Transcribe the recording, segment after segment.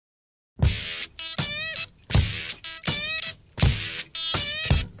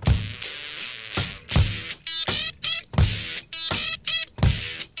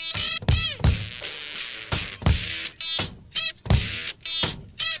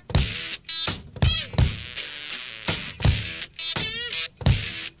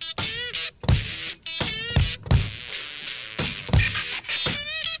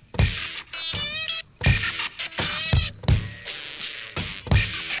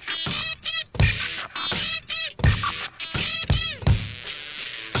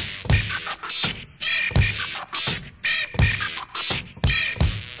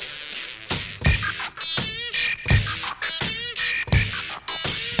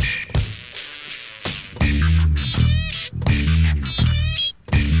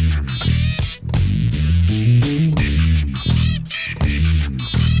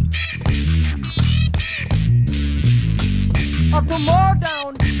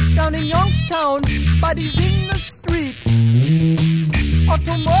he's in the street.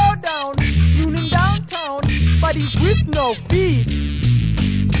 Automore down, nooning downtown, but he's with no feet.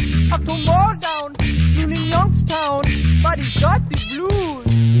 Automore down, nooning Youngstown, but he's got the blues.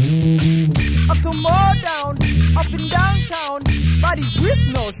 Automore down, up in downtown, but he's with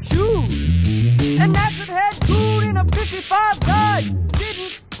no shoes. And acid head cool in a 55 ride,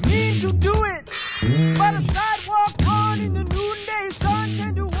 didn't mean to do it, but a sidewalk run in the noonday sun,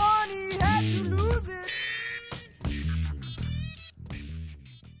 10 to 1, he had to lose it.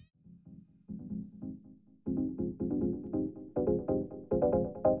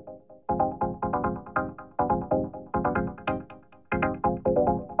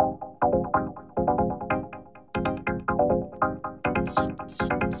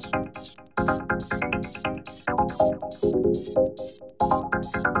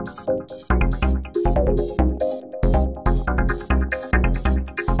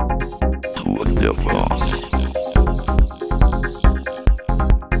 Tour de France.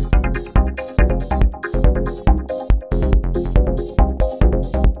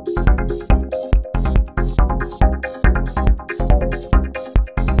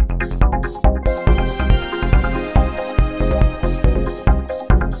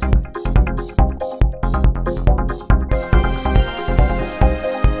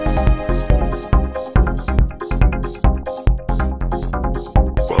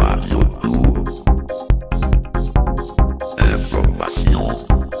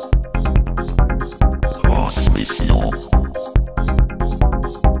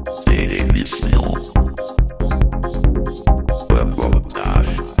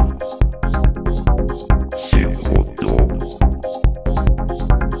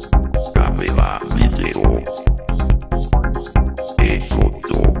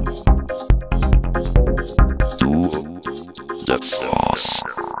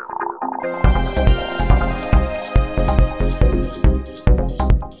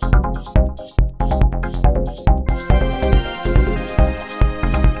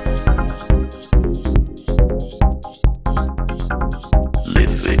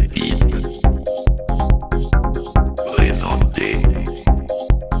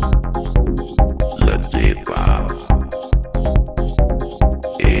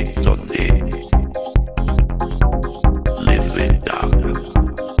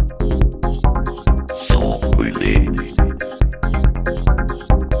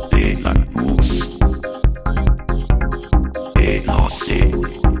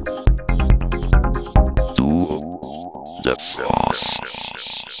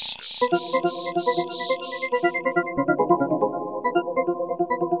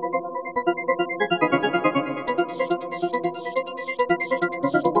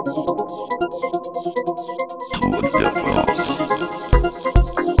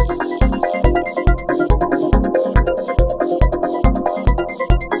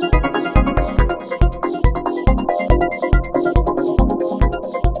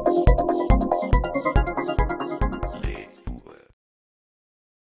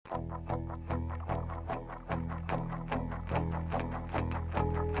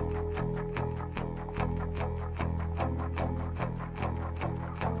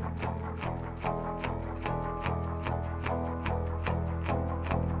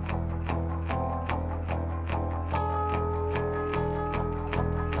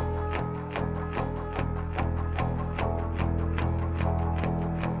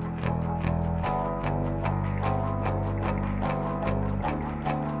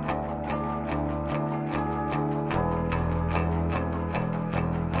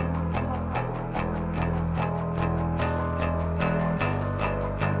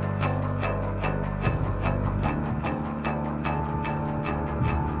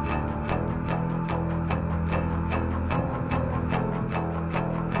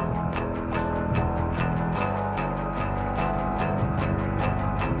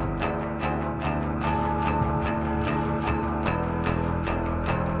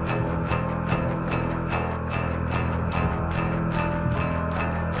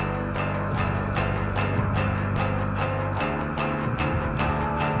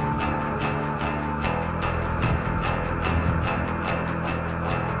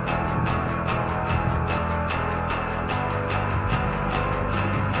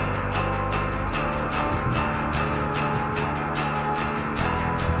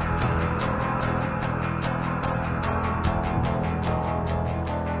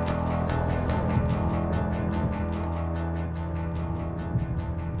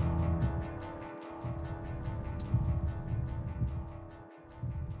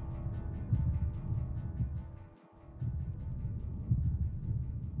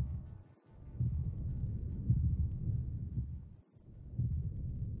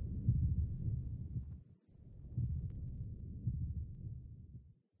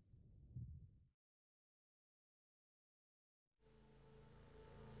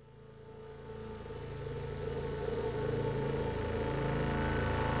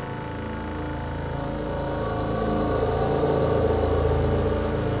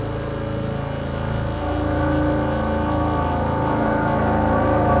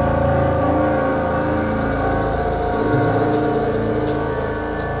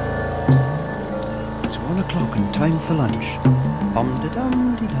 time for lunch.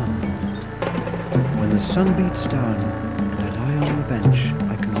 Om-de-dum-de-dum. When the sun beats down and I lie on the bench,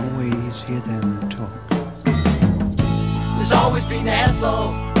 I can always hear them talk. There's always been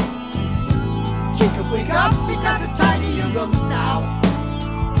Ethel. Jacob, wake up, we got to tidy your room now.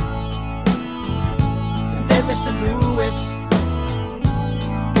 And then Mr. Lewis,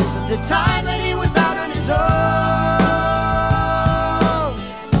 isn't it time that he was out on his own?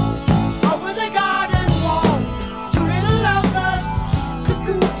 Over the garden wall, two little lovers,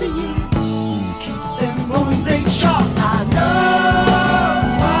 cuckoo to you. Keep them moving sharp, I know.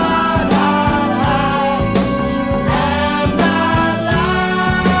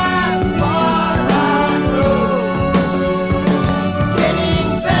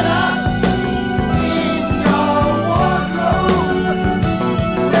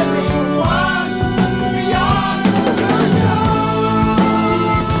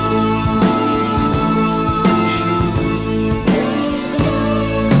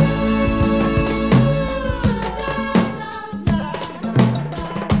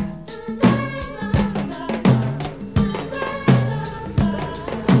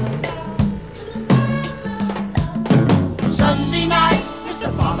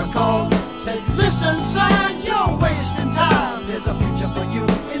 Listen, son, you're wasting time. There's a future for you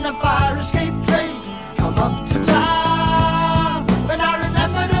in the fire escape train. Come up to town. When I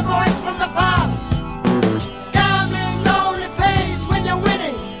remember the voice from the past, gambling only pays when you're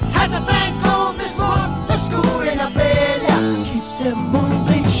winning. Had to thank old Miss Moore for schooling a failure. Keep them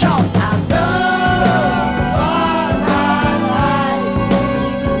moving short. I know.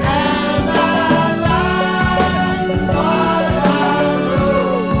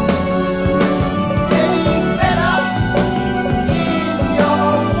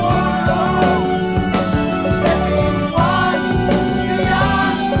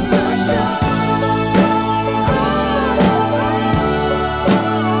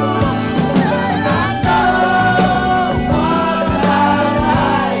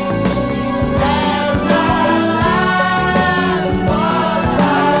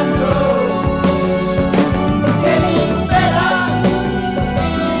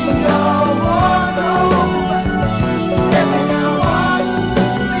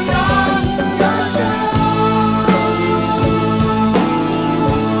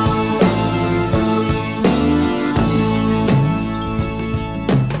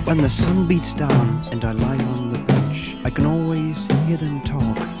 When the sun beats down and I lie on the bench, I can always hear them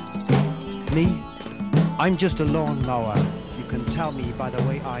talk. Me? I'm just a lawnmower. You can tell me by the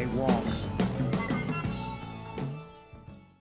way I walk.